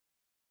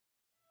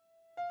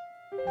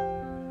Make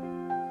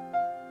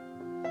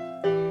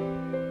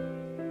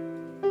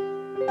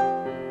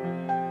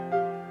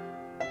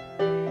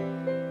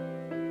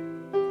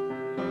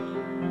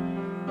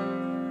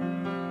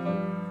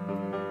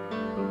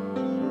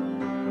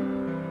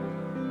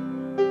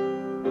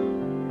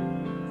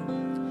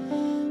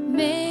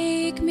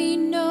me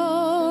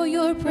know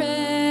your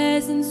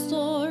presence,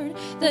 Lord,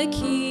 the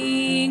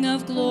King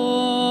of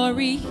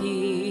glory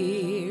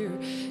here.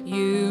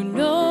 You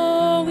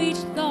know each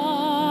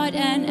thought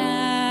and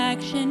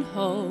action,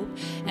 hope,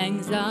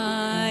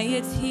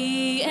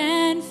 anxiety,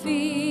 and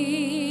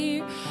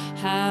fear.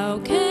 How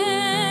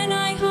can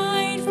I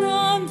hide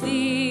from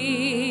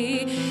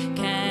thee?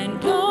 Can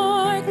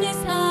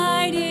darkness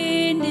hide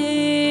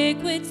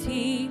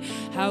iniquity?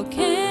 How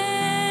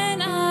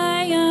can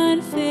I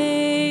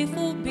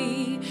unfaithful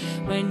be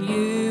when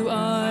you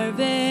are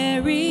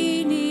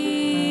very near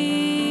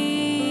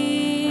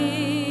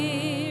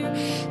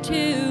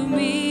to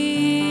me?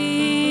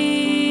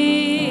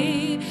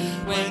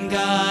 When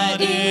God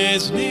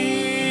is near,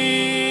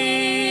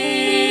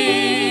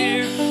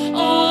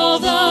 all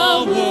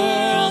the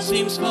world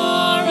seems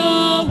far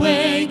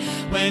away.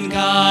 When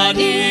God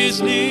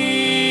is near,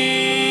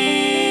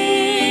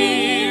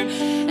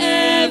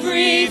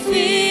 every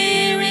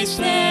fear is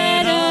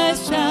set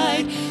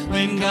aside.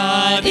 When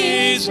God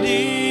is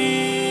near,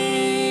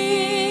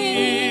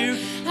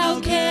 how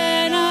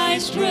can I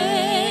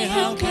stray?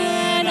 How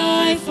can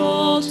I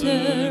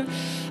falter?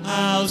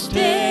 I'll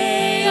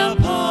stay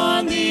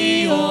upon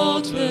the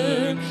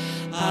altar.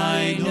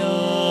 I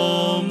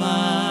know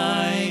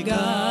my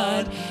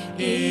God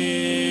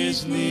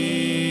is near.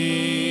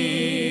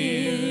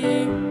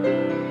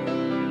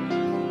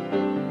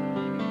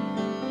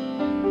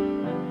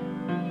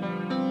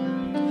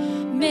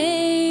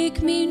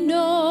 Make me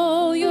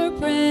know your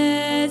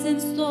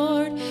presence,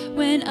 Lord,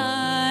 when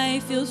I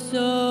feel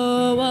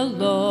so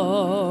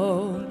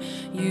alone.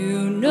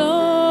 You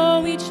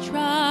know each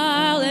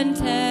trial and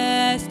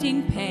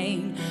testing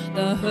pain,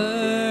 the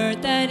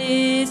hurt that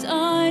is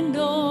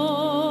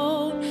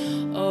unknown.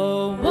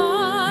 Oh,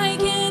 why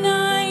can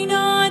I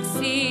not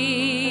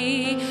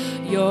see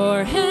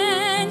your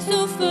hand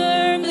so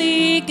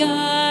firmly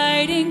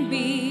guiding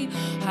me?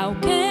 How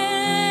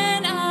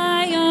can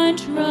I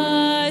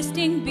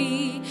untrusting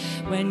be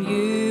when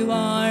you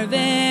are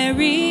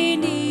very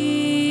near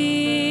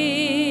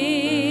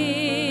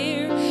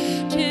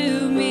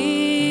to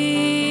me?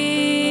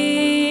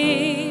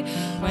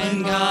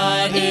 When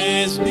God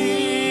is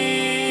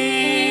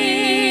near,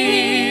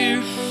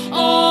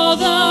 all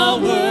the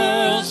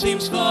world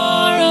seems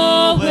far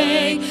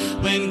away.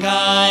 When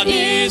God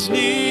is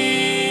near,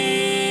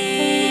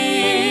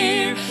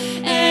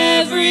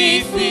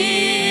 every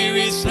fear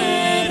is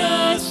set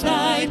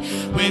aside.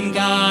 When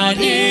God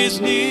is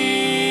near,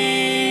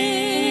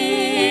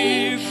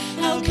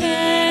 how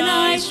can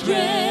I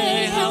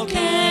stray? How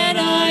can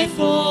I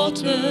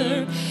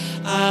falter?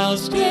 I'll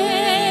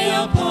stay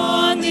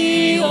upon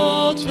the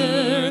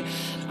altar.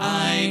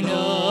 I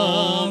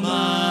know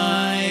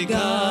my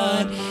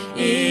God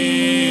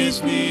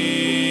is near.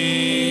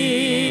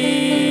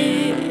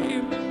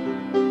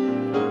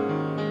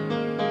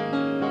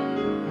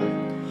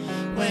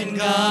 When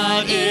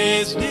God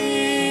is near,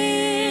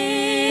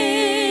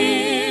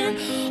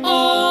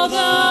 all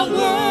the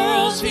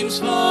world seems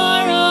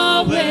far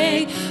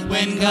away.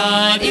 When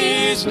God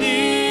is near,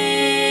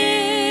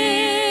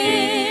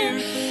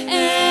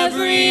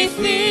 every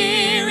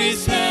fear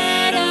is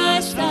set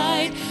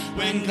aside.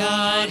 When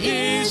God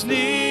is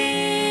near,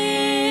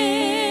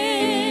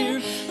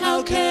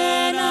 how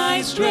can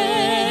I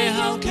stray?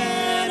 How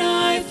can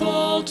I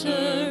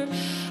falter?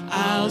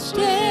 I'll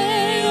stay